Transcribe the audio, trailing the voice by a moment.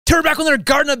We're back with another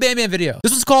Garten of Banban video.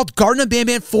 This one's called Garten of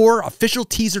Banban 4 official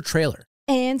teaser trailer.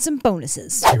 And some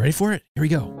bonuses. You ready for it? Here we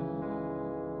go.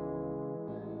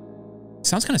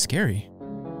 Sounds kind of scary.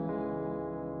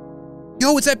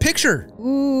 Yo, it's that picture.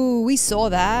 Ooh, we saw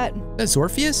that. That's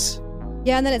Orpheus?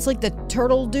 Yeah, and then it's like the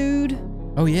turtle dude.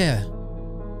 Oh, yeah.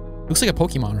 Looks like a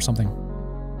Pokemon or something.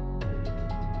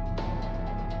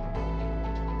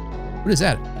 What is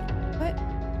that? What?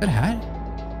 Is that a hat?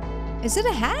 Is it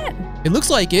a hat? It looks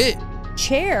like it.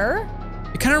 Chair?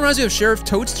 It kind of reminds me of Sheriff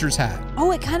Toadster's hat.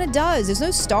 Oh, it kind of does. There's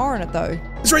no star on it, though.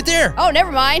 It's right there. Oh,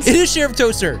 never mind. It is Sheriff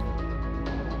Toadster.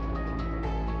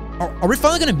 Are we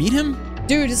finally going to meet him?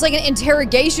 Dude, it's like an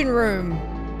interrogation room.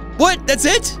 What? That's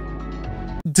it?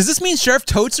 Does this mean Sheriff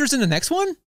Toadster's in the next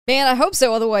one? Man, I hope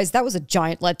so. Otherwise, that was a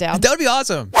giant letdown. That would be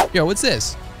awesome. Yo, what's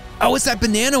this? Oh, it's that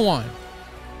banana one.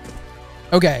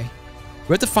 Okay.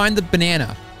 We have to find the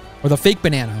banana. Or the fake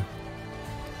banana.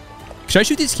 Should I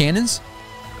shoot these cannons?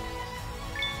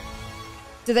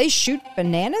 Do they shoot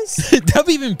bananas? That'd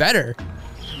be even better.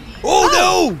 Oh,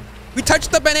 no! We touched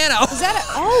the banana. Is that a...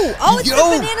 Oh, it's the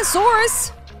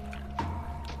Bananosaurus.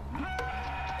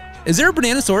 Is there a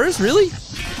Bananosaurus? Really?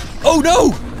 Oh,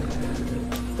 no!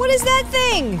 What is that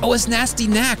thing? Oh, it's Nasty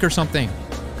Knack or something.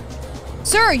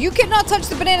 Sir, you cannot touch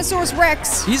the Bananosaurus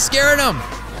Rex. He's scaring him.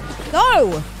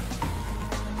 No.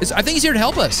 I think he's here to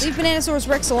help us. Leave Bananosaurus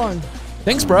Rex alone.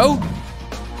 Thanks, bro.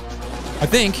 I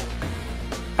think.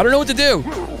 I don't know what to do.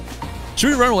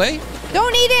 Should we run away?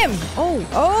 Don't eat him.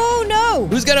 Oh no.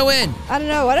 Who's gonna win? I don't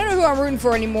know. I don't know who I'm rooting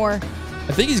for anymore.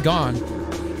 I think he's gone.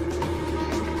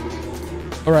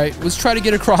 All right, let's try to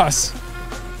get across.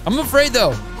 I'm afraid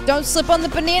though. Don't slip on the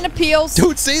banana peels.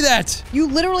 Don't say that. You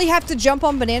literally have to jump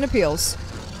on banana peels.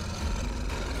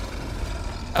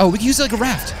 Oh, we can use it like a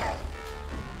raft.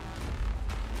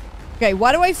 Okay,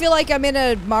 why do I feel like I'm in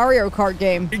a Mario Kart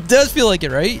game? It does feel like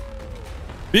it, right?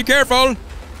 Be careful.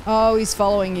 Oh, he's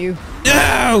following you.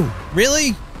 No!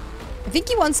 Really? I think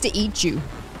he wants to eat you.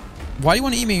 Why do you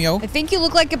want to eat me, yo? I think you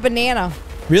look like a banana.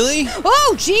 Really?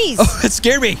 Oh, jeez. Oh, that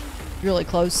scared me. Really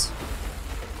close.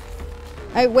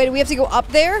 All right, wait, do we have to go up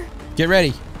there? Get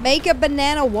ready. Make a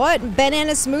banana what?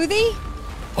 Banana smoothie?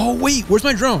 Oh, wait. Where's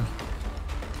my drone?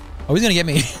 Oh, he's going to get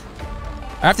me.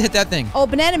 I have to hit that thing. Oh,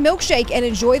 banana milkshake and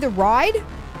enjoy the ride?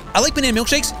 I like banana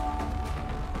milkshakes.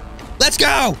 Let's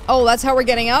go. Oh, that's how we're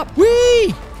getting up?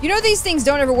 Whee! You know these things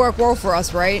don't ever work well for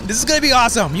us, right? This is going to be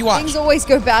awesome. You watch. Things always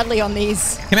go badly on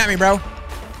these. Come at me, bro.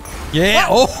 Yeah.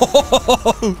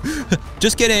 Oh,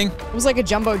 just kidding. It was like a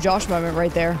Jumbo Josh moment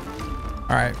right there.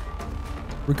 All right.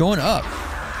 We're going up.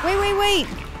 Wait.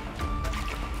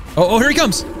 Oh, here he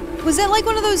comes. Was that like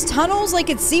one of those tunnels like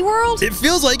at SeaWorld? It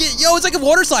feels like it. Yo, it's like a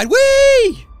water slide.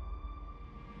 Whee!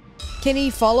 Can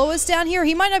he follow us down here?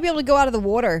 He might not be able to go out of the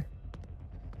water.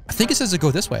 I think it says to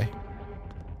go this way.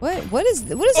 What is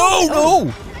Oh,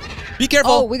 no! Be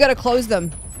careful. Oh, we gotta close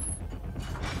them.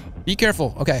 Be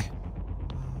careful. Okay.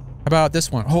 How about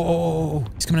this one? Oh,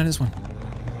 he's coming out of this one.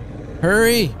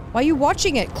 Hurry. Why are you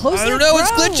watching it? Close it. I don't know.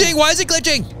 It's glitching. Why is it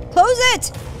glitching? Close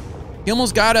it. He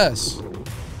almost got us.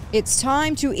 It's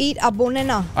time to eat a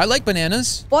banana. I like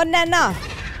bananas. Banana.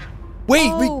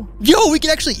 Wait, Oh. we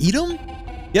can actually eat them?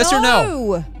 Yes or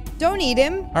no? Don't eat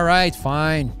him. All right,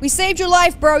 fine. We saved your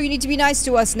life, bro. You need to be nice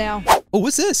to us now. Oh,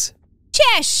 what's this?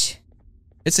 Chesh.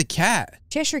 It's a cat.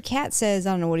 Cheshire Cat says,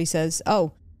 I don't know what he says.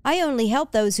 Oh, I only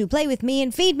help those who play with me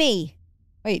and feed me.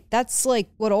 Wait, that's like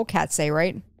what old cats say,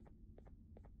 right?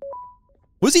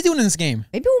 What's he doing in this game?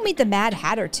 Maybe we'll meet the Mad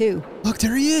Hatter too. Look,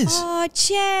 there he is. Oh,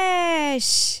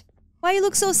 Chesh. Why you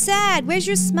look so sad? Where's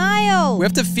your smile? We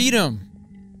have to feed him.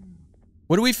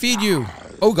 What do we feed you?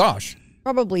 Oh, gosh.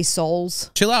 Probably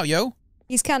souls. Chill out, yo.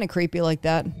 He's kind of creepy like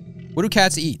that. What do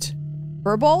cats eat?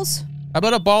 Fur balls? How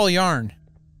about a ball of yarn?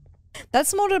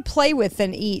 That's more to play with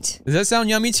than eat. Does that sound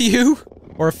yummy to you?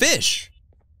 Or a fish?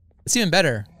 That's even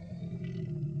better.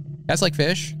 Cats like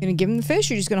fish. You gonna give him the fish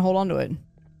or you just gonna hold on to it?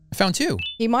 I found two.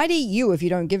 He might eat you if you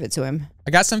don't give it to him. I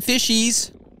got some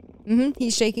fishies. Mm-hmm.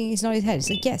 He's shaking. He's nodding his head. He's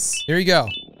like, yes. Here you go.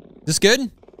 This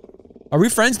good? Are we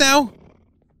friends now?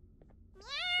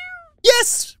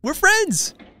 Yes! We're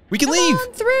friends! We can leave! Come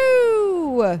on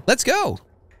through! Let's go!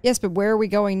 Yes, but where are we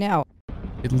going now?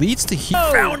 It leads to he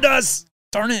found us!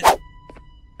 Darn it!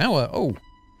 Now what? Oh.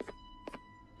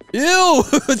 Ew!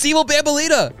 It's evil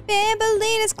Bambalina!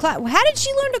 Bambalina's climb. How did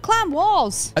she learn to climb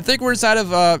walls? I think we're inside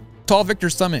of Tall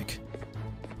Victor's stomach.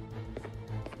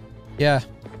 Yeah.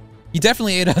 He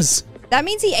definitely ate us. That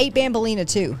means he ate Bambalina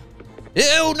too.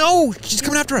 Ew, no! She's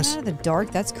coming after us. Out of the dark?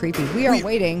 That's creepy. We are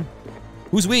waiting.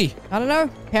 Who's we? I don't know.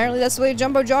 Apparently that's the way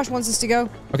Jumbo Josh wants us to go.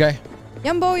 Okay.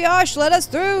 Yumbo Yosh, let us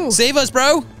through. Save us,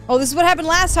 bro. Oh, this is what happened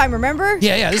last time, remember?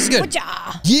 Yeah, this is good.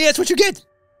 Whatcha? Yeah, that's what you get.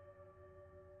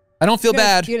 I don't feel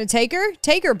bad. You gonna take her?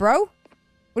 Take her, bro.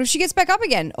 What if she gets back up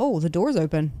again? Oh, the door's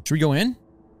open. Should we go in?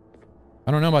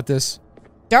 I don't know about this.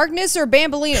 Darkness or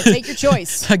Bambolina? Take your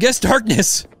choice. I guess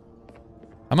darkness.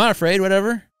 I'm not afraid,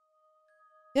 whatever.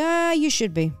 Yeah, you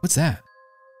should be. What's that?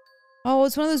 Oh,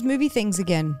 it's one of those movie things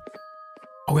again.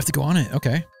 Oh, we have to go on it.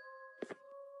 Okay.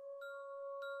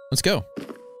 Let's go. What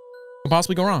could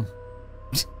possibly go wrong?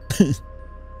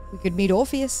 We could meet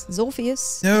Orpheus.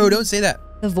 Zolpheus. No, don't say that.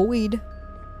 The Void.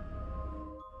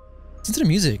 Listen to the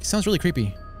music. It sounds really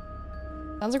creepy.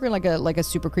 Sounds like a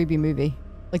super creepy movie.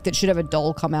 Like that should have a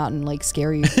doll come out and like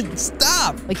scare you.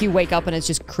 Stop! Like you wake up and it's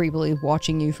just creepily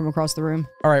watching you from across the room.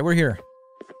 All right, we're here.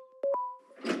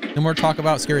 No more talk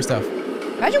about scary stuff.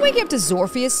 Imagine waking up to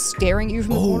Zorpheus staring at you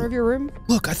from the corner of your room.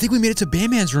 Look, I think we made it to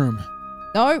Banban's room.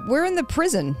 No, we're in the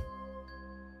prison.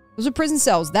 Those are prison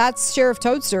cells. That's Sheriff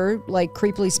Toadster, like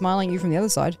creepily smiling at you from the other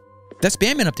side. That's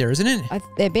Banban up there, isn't it?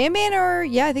 Banban or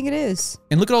yeah, I think it is.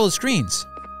 And look at all the screens.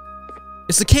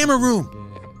 It's the camera room.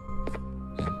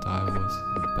 And I was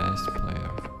the best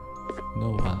player.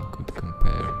 No one could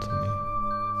compare to me.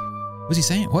 What's he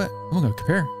saying? What? I'm gonna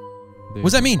compare. They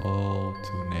What's that mean? were all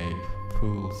two naive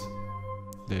fools.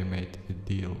 They made a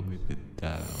deal with the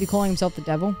devil. Is he calling himself the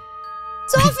devil?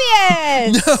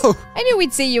 Zolpheus! No! I knew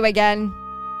we'd see you again.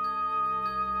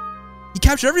 He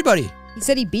captured everybody. He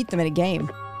said he beat them in a game.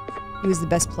 He was the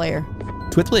best player.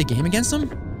 Do we play a game against him?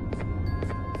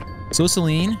 So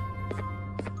Celine.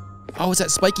 Oh, it's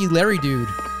that spiky Larry dude.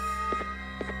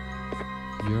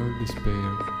 Your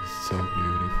despair is so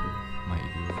beautiful, my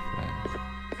dear friend.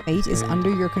 Fate is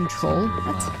under your control.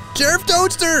 What? Sheriff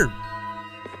Toadster!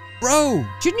 Bro!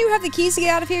 Shouldn't you have the keys to get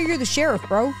out of here? You're the sheriff,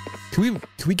 bro. Can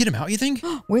we get him out, you think?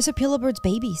 Where's Apilla Bird's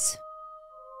babies?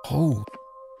 Oh,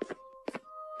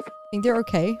 Think they're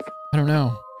okay? I don't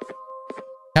know.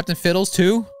 Captain Fiddles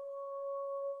too?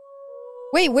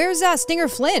 Wait, where's Stinger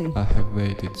Flynn? I have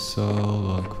waited so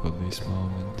long for this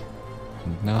moment.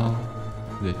 And now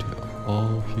that you're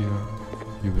all here,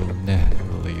 you will never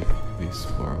leave this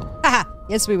world. Haha,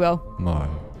 yes we will. More.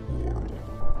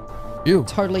 Ew.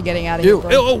 Totally getting out of here, Ew.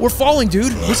 bro. Oh, we're falling,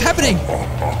 dude. What's happening? No!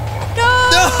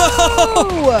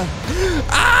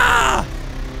 Ah!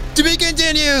 To be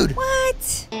continued! What?